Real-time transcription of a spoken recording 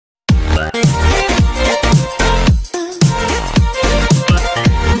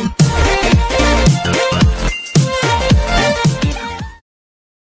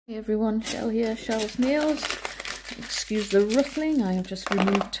everyone, Shell here, Shell's Nails. Excuse the ruffling, I have just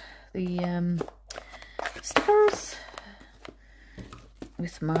removed the stickers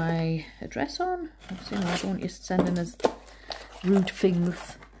with my address on. Obviously, I don't want you sending us rude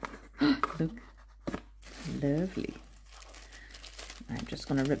things. Look, lovely. I'm just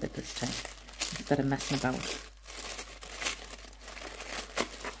going to rip it this time instead of messing about.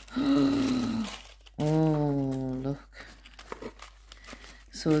 Oh, look.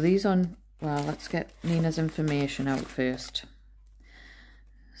 So these on, well, let's get Nina's information out first.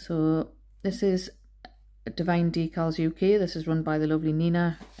 So this is Divine Decals UK. This is run by the lovely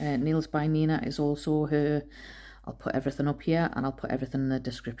Nina. Nails by Nina is also her. I'll put everything up here and I'll put everything in the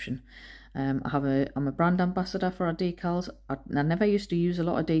description. I'm a brand ambassador for our decals. I never used to use a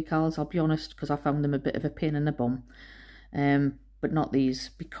lot of decals, I'll be honest, because I found them a bit of a pain in the bum. But not these,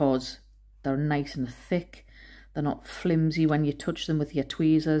 because they're nice and thick. They're not flimsy when you touch them with your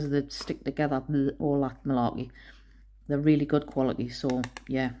tweezers. They stick together, all that malarkey. They're really good quality, so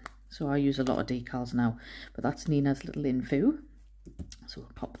yeah. So I use a lot of decals now. But that's Nina's little info. So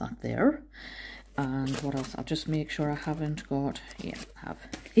we'll pop that there. And what else? I'll just make sure I haven't got... Yeah, I have.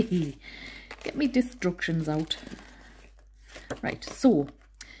 Get me instructions out. Right, so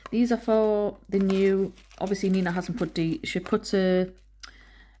these are for the new... Obviously Nina hasn't put... She puts an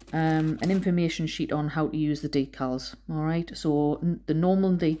information sheet on how to use the decals. Alright, so the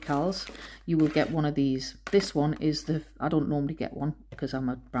normal decals, you will get one of these. This one is the... I don't normally get one because I'm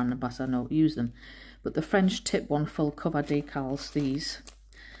a brand ambassador, I know how to use them. But the French tip one, full cover decals, these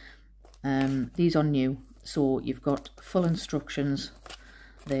are new. So you've got full instructions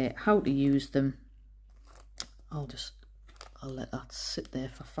there, how to use them. I'll let that sit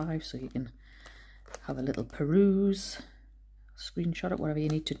there for 5 so you can have a little peruse. Screenshot it, whatever you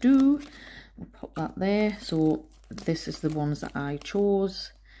need to do. We'll pop that there. So this is the ones that I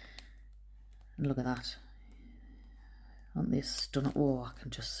chose, and look at that. Aren't they stunning? Oh, I can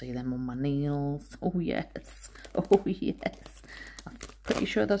just see them on my nails. Oh yes, oh yes. I'm pretty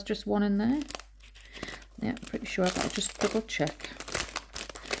sure there's just one in there. Yeah, pretty sure. I'll just double check.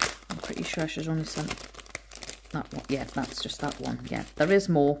 I'm pretty sure she's only sent that one. Yeah, that's just that one. Yeah, there is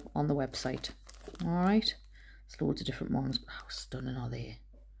more on the website. Alright. There's loads of different ones, but how stunning are they?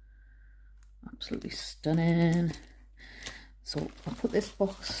 Absolutely stunning. So I'll put this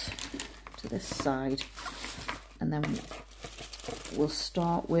box to this side, and then we'll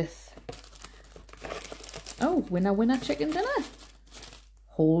start with, oh, winner chicken dinner.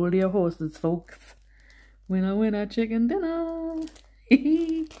 Hold your horses, folks. Winner chicken dinner.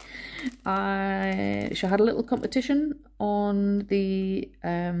 She had a little competition on the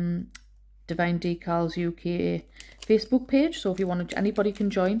Divine Decals UK Facebook page. So if you want to, anybody can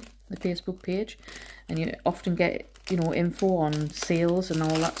join the Facebook page, and you often get, you know, info on sales and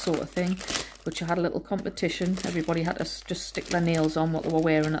all that sort of thing. But you had a little competition. Everybody had to just stick their nails on what they were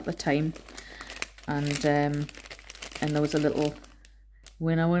wearing at the time, and there was a little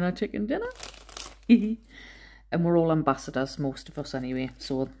winner chicken dinner. And we're all ambassadors, most of us anyway,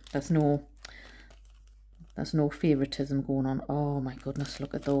 so there's no favoritism going on. Oh my goodness,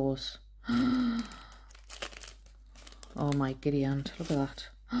 look at those. Oh my giddy aunt, look at that.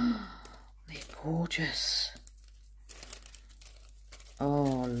 They're gorgeous.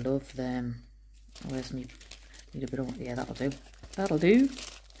 Oh, love them. Where's me? Need a bit of, yeah, that'll do. That'll do.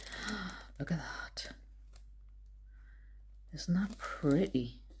 Look at that. Isn't that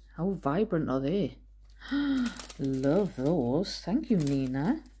pretty? How vibrant are they? Love those. Thank you,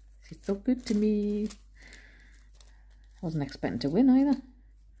 Nina. She's so good to me. I wasn't expecting to win either.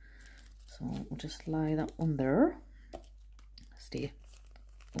 So we'll just lie that one there. Stay.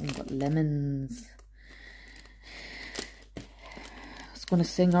 Oh, we've got lemons. I was going to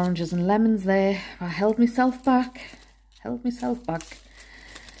sing oranges and lemons there. I held myself back. I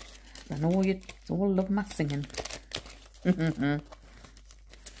know you all love my singing.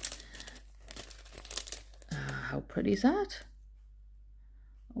 How pretty is that?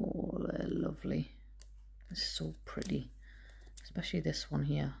 Oh, they're lovely. It's so pretty. Especially this one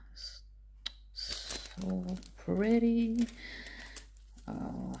here. It's so pretty.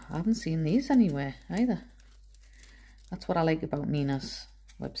 Oh, I haven't seen these anywhere either. That's what I like about Nina's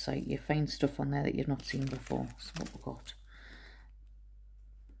website. You find stuff on there that you've not seen before. So what we've got.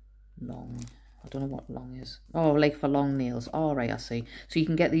 Long. I don't know what long is. Oh, like for long nails. All right, I see. So you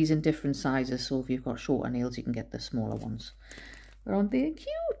can get these in different sizes. So if you've got shorter nails, you can get the smaller ones. But aren't they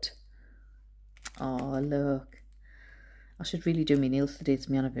cute? Oh, look. I should really do my nails today. It's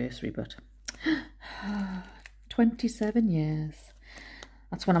my anniversary, but 27 years.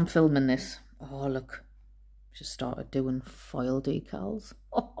 That's when I'm filming this. Oh, look. Just started doing foil decals.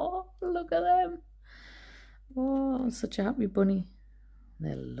 Oh. Look at them. Oh, such a happy bunny.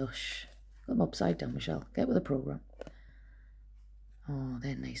 They're lush. Got them upside down, Michelle. Get with the programme. Oh,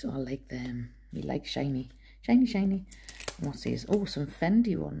 they're nice. Oh, I like them. We like shiny. Shiny, shiny. And what's these? Oh, some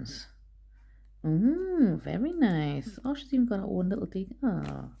Fendi ones. Very nice. Oh, she's even got her own little decal.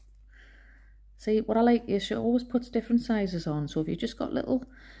 Oh. See, what I like is she always puts different sizes on. So if you just got little,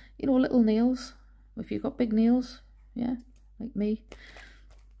 you know, little nails. If you've got big nails, yeah, like me.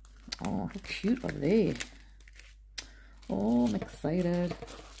 Oh, how cute are they? Oh, I'm excited.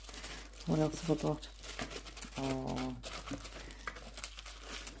 What else have I got? Oh,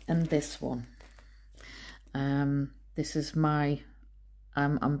 and this one. This is my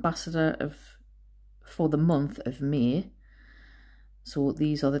ambassador for the month of May. So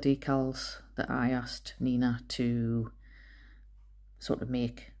these are the decals that I asked Nina to sort of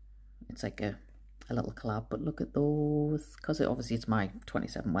make. It's like a little collab, but look at those, because obviously it's my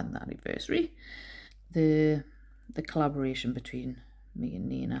 27th wedding anniversary. The collaboration between me and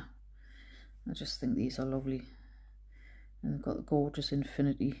Nina. I just think these are lovely. And they've got the gorgeous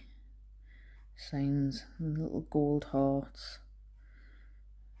infinity signs and little gold hearts.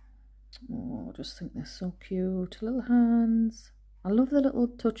 Oh, I just think they're so cute. Little hands. I love the little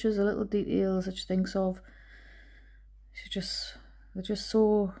touches, the little details that she thinks of. They're just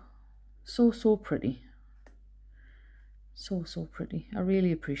so pretty. So pretty. I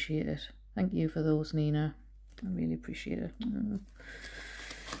really appreciate it. Thank you for those, Nina. I really appreciate it.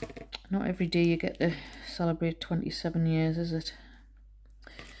 Not every day you get to celebrate 27 years, is it?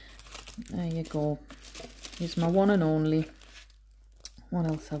 There you go. Here's my one and only. What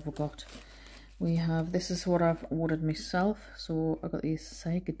else have we got? We have, this is what I've ordered myself. So I got these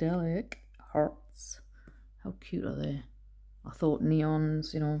psychedelic hearts. How cute are they? I thought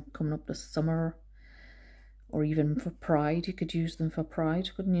neons, you know, coming up this summer, or even for Pride, you could use them for Pride,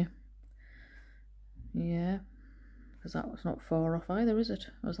 couldn't you? Yeah, because that was not far off either, is it?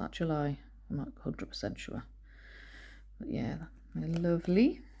 Or was that July? I'm not 100% sure. But yeah, they're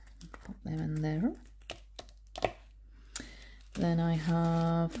lovely. Pop them in there. Then I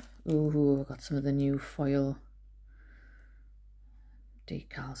have, ooh, I've got some of the new foil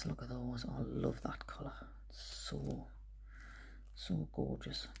decals. Look at those. Oh, I love that colour. It's so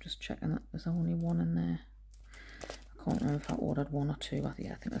gorgeous. I'm just checking that there's only one in there. I can't remember if I ordered one or two.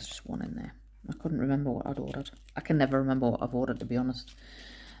 Yeah, I think there's just one in there. I couldn't remember what I'd ordered. I can never remember what I've ordered, to be honest.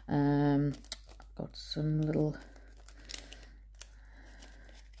 I've got some little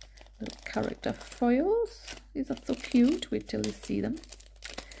character foils. These are so cute. Wait till you see them.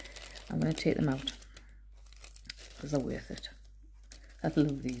 I'm going to take them out because they're worth it. I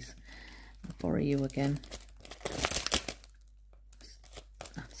love these. I'll borrow you again.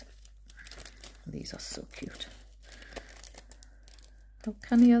 That's it. These are so cute. How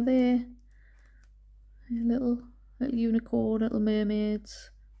canny are they? Little unicorn, little mermaids.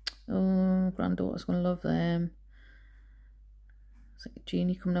 Oh, granddaughter's going to love them. It's like a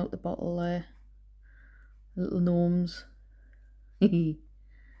genie coming out the bottle there. Little gnomes. No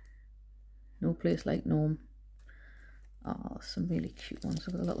place like gnome. Oh, some really cute ones.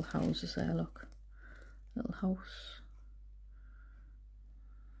 Look at the little houses there, look. Little house.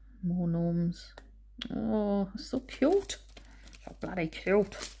 More gnomes. Oh, so cute. So bloody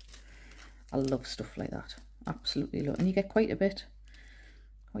cute. I love stuff like that. Absolutely love it. And you get quite a bit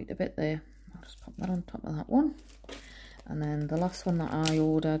there. I'll just pop that on top of that one. And then the last one that I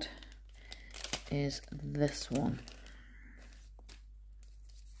ordered is this one.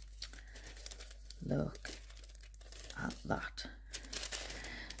 Look at that.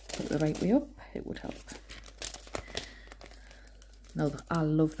 Put it the right way up, it would help. Now, I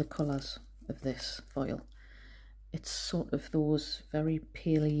love the colours of this foil. It's sort of those very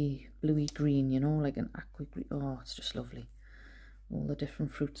paley, bluey green, you know, like an aqua green. Oh, it's just lovely. All the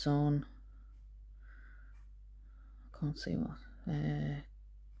different fruits on. I can't see what.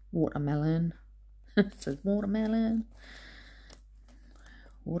 Watermelon. It says watermelon.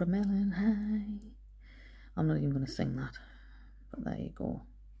 Watermelon high. I'm not even going to sing that. But there you go.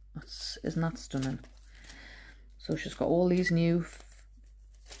 Isn't that stunning? So she's got all these new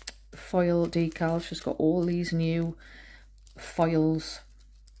foil decals. She's got all these new foils.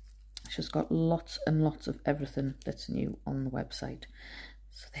 She's got lots and lots of everything that's new on the website.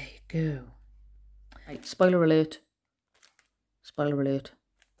 So there you go. Right, spoiler alert. Spoiler alert.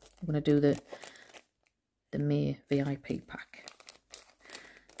 I'm going to do the May VIP pack.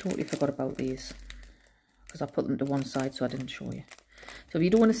 Totally forgot about these because I put them to one side so I didn't show you. So if you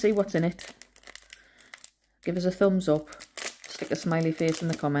don't want to see what's in it, give us a thumbs up, stick a smiley face in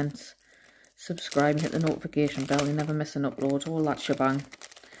the comments, subscribe and hit the notification bell. You never miss an upload, all that shebang.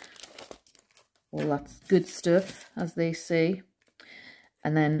 all that good stuff, as they say.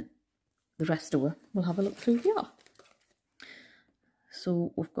 And then the rest of it, we'll have a look through here.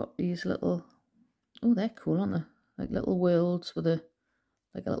 So we've got these little, oh, they're cool, aren't they? Like little worlds with a,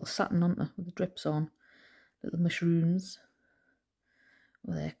 like a little satin, aren't they? With the drips on. Little mushrooms.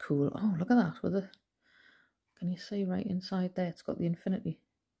 Oh, they're cool. Oh, look at that. With the, can you see right inside there? It's got the infinity.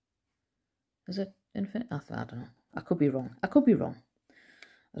 Is it infinite? I don't know. I could be wrong. I could be wrong.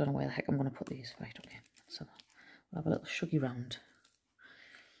 I don't know where the heck I'm going to put these. Right, okay. So we'll have a little shuggy round.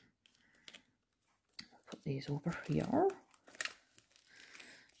 I'll put these over here,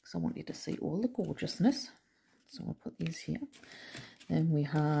 because I want you to see all the gorgeousness. So we'll put these here. Then we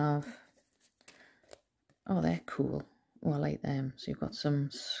have, oh, they're cool. Oh, I like them. So you've got some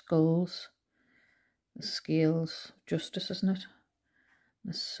skulls, the scales, justice, isn't it?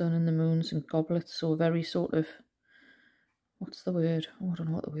 The sun and the moons and goblets. So very sort of, what's the word? Oh, I don't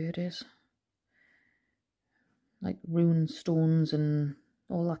know what the word is. Like rune stones and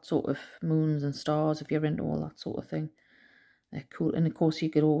all that sort of moons and stars, if you're into all that sort of thing. They're cool. And of course you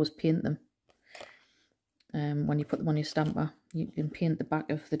could always paint them. When you put them on your stamper, you can paint the back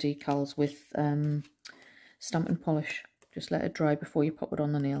of the decals with stamping polish. Just let it dry before you pop it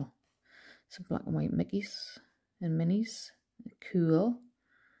on the nail. Some black and white Mickeys and Minis. They're cool.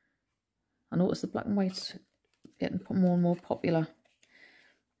 I notice the black and white's getting more and more popular.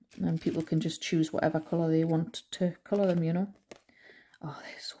 And people can just choose whatever colour they want to colour them, you know. Oh,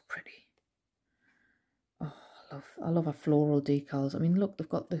 they're so pretty. Oh, I love our floral decals. I mean, look, they've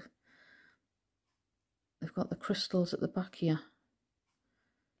got the crystals at the back here.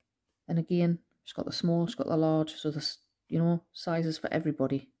 And again, it's got the small, it's got the large, so there's, you know, sizes for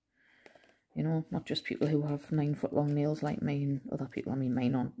everybody. You know, not just people who have 9-foot long nails like me and other people. I mean,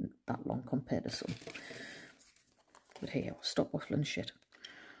 mine aren't that long compared to some. But hey, I'll stop waffling shit.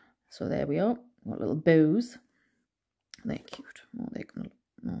 So there we are. Got little bows. They're cute. Oh,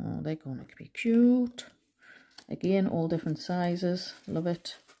 they're gonna be cute. Again, all different sizes. Love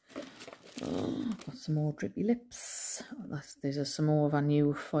it. Oh, got some more drippy lips. These are some more of our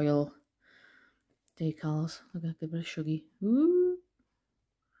new foil decals. Look at a bit of shuggy. Ooh.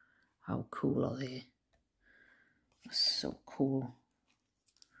 How cool are they? That's so cool.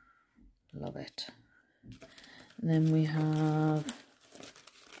 Love it. And then we have,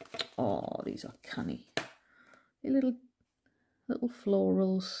 oh, these are canny. They're little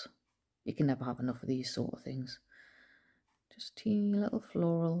florals. You can never have enough of these sort of things. Just teeny little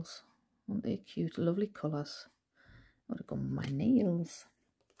florals. Aren't they cute? Lovely colours. I would have gone with my nails.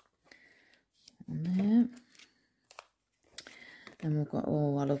 And there. And we've got,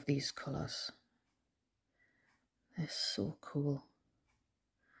 oh, I love these colours. They're so cool.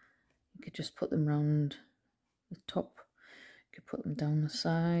 You could just put them round the top. You could put them down the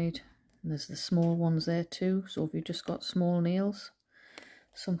side. And there's the small ones there too. So if you've just got small nails,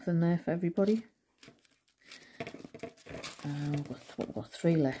 something there for everybody. We've got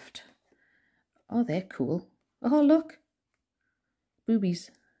 3 left. Oh, they're cool. Oh, look. Boobies.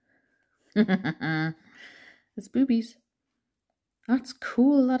 It's boobies. That's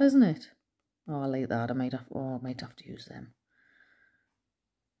cool, that, isn't it? Oh, I like that. I might have to use them.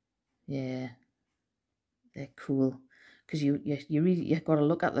 Yeah, they're cool. Because you got to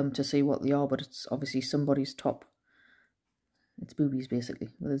look at them to see what they are, but it's obviously somebody's top. It's boobies basically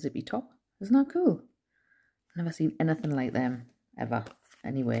with a zippy top. Isn't that cool? I've never seen anything like them ever,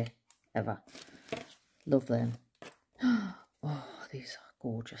 anywhere, ever. Love them. Oh, these are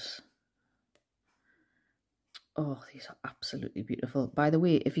gorgeous. Oh, these are absolutely beautiful. By the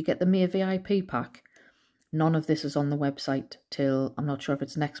way, if you get the May VIP pack, none of this is on the website till, I'm not sure if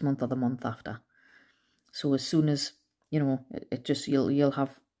it's next month or the month after. So as soon as, you know, it just, you'll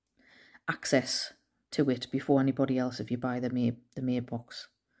have access to it before anybody else if you buy the May box.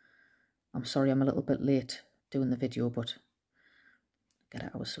 I'm sorry I'm a little bit late doing the video, but get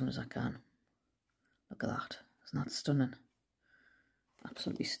it out as soon as I can. Look at that. Isn't that stunning?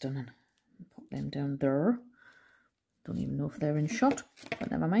 Absolutely stunning. Pop them down there. Don't even know if they're in shot, but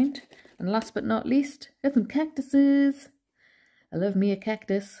never mind. And last but not least, here's some cactuses. I love me a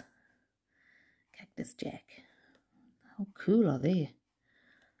cactus. Cactus Jack. How cool are they?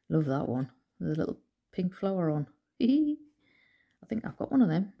 Love that one. There's a little pink flower on. I think I've got one of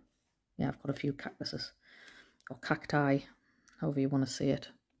them. Yeah, I've got a few cactuses. Or cacti, however you want to say it.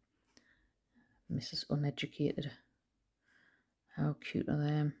 Mrs. Uneducated. How cute are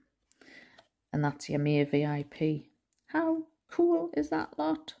them? And that's your May VIP. How cool is that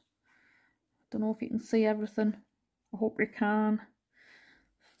lot? Don't know if you can see everything. I hope you can.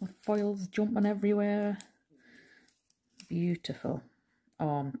 The foils jumping everywhere. Beautiful.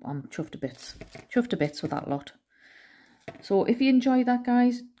 Oh, I'm chuffed to bits. Chuffed to bits with that lot. So if you enjoy that,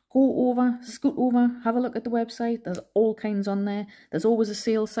 guys, go over, scoot over, have a look at the website. There's all kinds on there. There's always a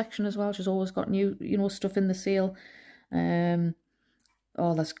sales section as well. She's always got new, you know, stuff in the sale.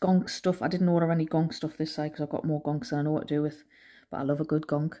 Oh, there's gonk stuff. I didn't order any gonk stuff this side because I've got more gonks than I know what to do with. But I love a good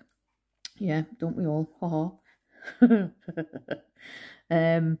gonk. Yeah, don't we all? Ha ha.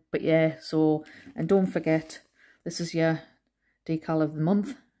 But yeah, so, and don't forget, this is your decal of the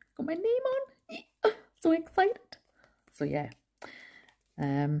month. Got my name on. So excited. So yeah.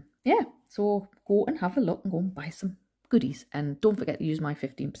 Yeah, so go and have a look and go and buy some goodies. And don't forget to use my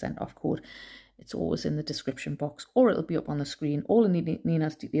 15% off code. It's always in the description box, or it'll be up on the screen. All of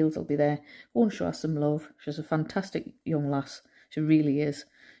Nina's details will be there. Go and show her some love. She's a fantastic young lass. She really is.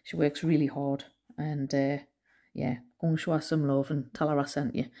 She works really hard. And yeah, go and show her some love and tell her I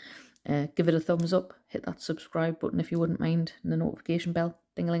sent you. Give it a thumbs up. Hit that subscribe button if you wouldn't mind. And the notification bell.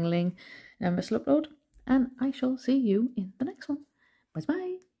 Ding-a-ling-a-ling. Never miss an upload. And I shall see you in the next one.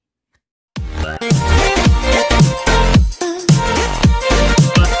 Bye-bye.